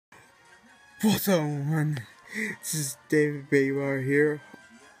What's up, everyone? This is David Baybar here.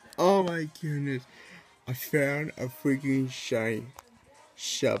 Oh my goodness, I found a freaking shiny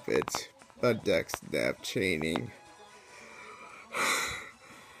Shuppet, a Dex Nav chaining.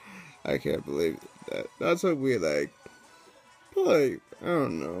 I can't believe that. That took me probably, I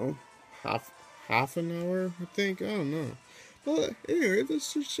don't know, half an hour, I think. I don't know. But anyway,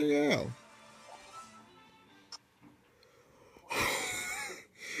 let's just check it out.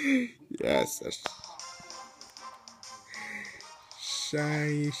 Yes, that's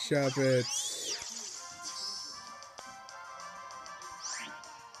shiny Shuppets.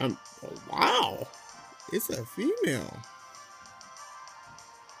 Oh, wow, it's a female.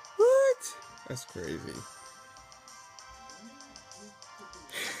 What? That's crazy.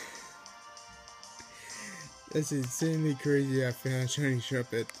 That's insanely crazy. I found a shiny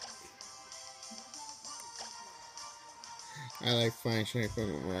Shuppet. I like finding shiny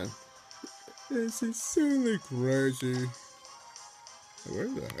Pokemon. This is insanely crazy.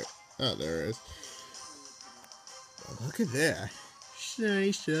 Where's that? Oh, there it is. Oh, look at that.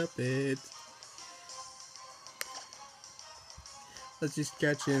 Shiny Shuppet. Let's just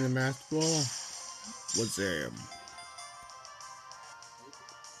catch you in the master ball. What's that?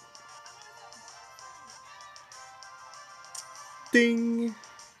 Ding!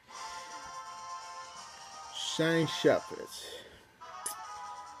 Shiny Shuppet.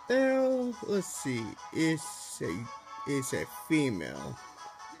 Now, let's see. It's a female.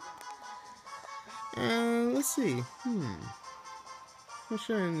 Let's see. What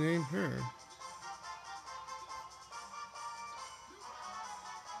should I name her?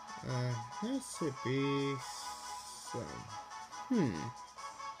 Has to be some.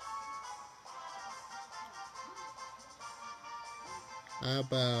 How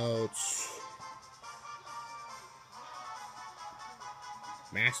about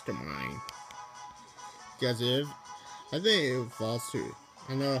Mastermind? Because I think it evolves to.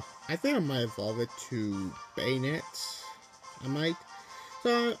 I think I might evolve it to Bayonet. I might.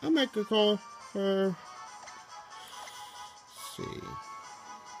 So I might call her. Let's see.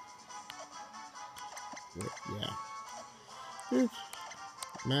 Yeah.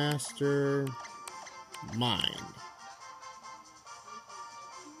 Mastermind.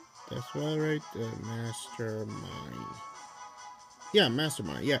 That's what I write. The Mastermind. Yeah,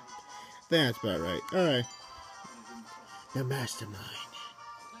 Mastermind. Yeah, that's about right. All right. The Mastermind.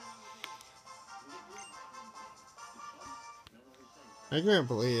 I can't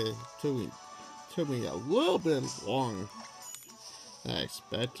believe it took me a little bit long than I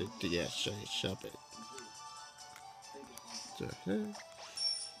expected to get shiny Shuppet. So, yeah.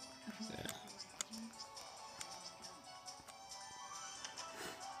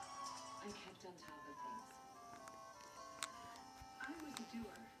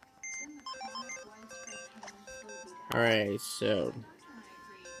 Alright, so.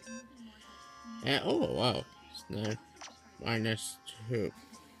 And, oh, wow. It's not -2.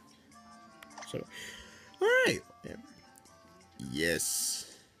 So, alright. Yes.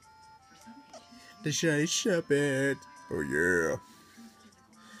 The shiny Shuppet. Oh, yeah.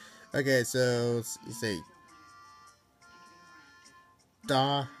 Okay, so it's a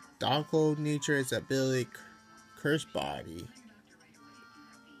Doggo nature is ability curse body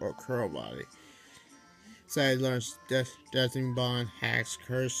or curl body. Side learns Deathing Bond hacks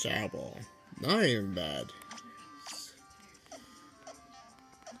curse sabble. Not even bad.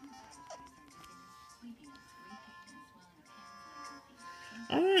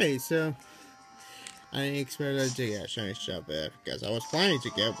 Alright, so I didn't expect to get a shiny Shuppet because I was planning to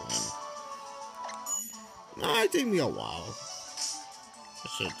get one. No, it took me a while. I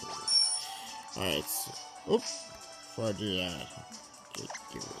should do it. Alright, so before I do that,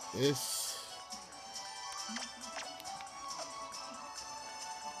 give it this.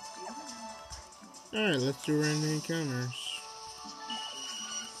 Alright, let's do random encounters.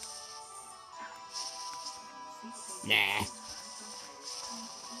 Nah.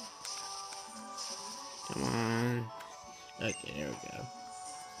 Come on. Okay, there we go.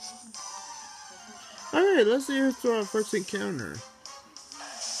 Alright, let's see who's our first encounter.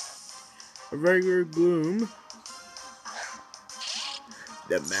 A regular Gloom.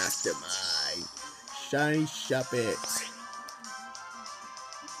 The Mastermind. Shiny Shuppet.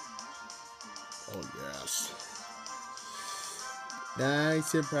 Oh yes.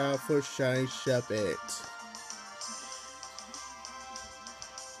 Nice and powerful shiny Shuppet.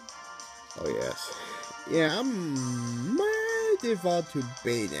 Oh yes. Yeah, I might default to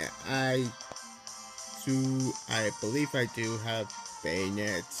Bayonet. I believe I do have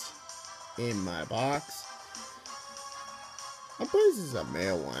Bayonet in my box. I believe this is a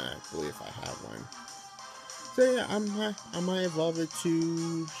male one. I believe I have one. So yeah, I might evolve it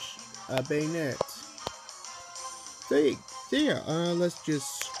to a bayonet. So yeah, let's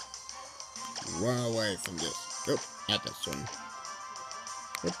just run away from this. Nope, not this one.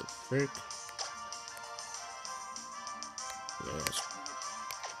 What the frick? Yes.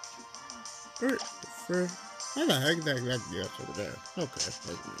 What the frick? How the heck did that get over there? Okay, that's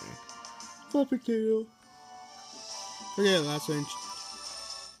me. Floppy tail. Okay, last one.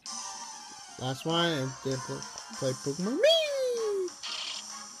 Last one, and then play Pokemon. Me!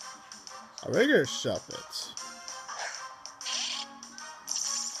 A regular Shuppet.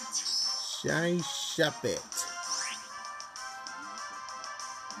 Shiny Shuppet.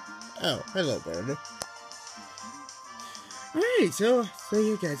 Oh, hello, bird. Alright, so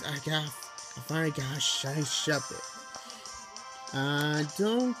you guys, I finally got a shiny Shuppet. I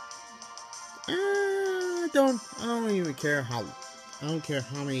don't even care how, I don't care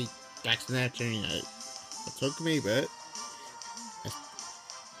how many Dex Nav it took me, but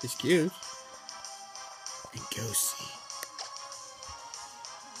it's cute. And go see.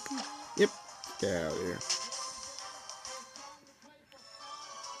 Yep, get out of here.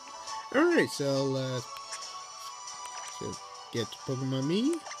 Alright, so let's get to Pokemon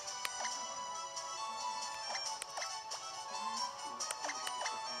Me.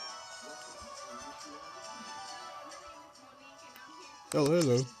 Oh,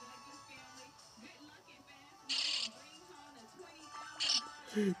 hello.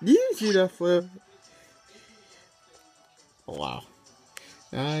 Did you see that flip? Oh, wow.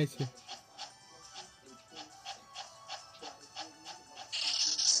 Nice.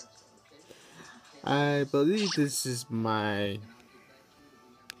 I believe this is my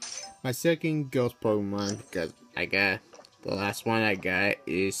second ghost Pokemon because the last one I got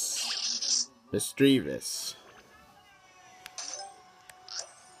is Mischievous.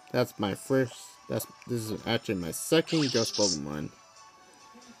 That's my first. This is actually my second ghost Pokemon.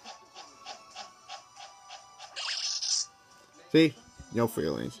 See, no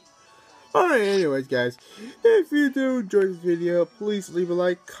feelings. Alright, anyways, guys, if you do enjoy this video, please leave a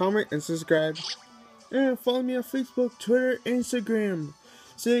like, comment, and subscribe. And follow me on Facebook, Twitter, Instagram.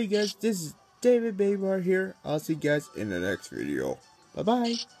 So, you guys, this is David Baybar here. I'll see you guys in the next video.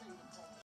 Bye-bye.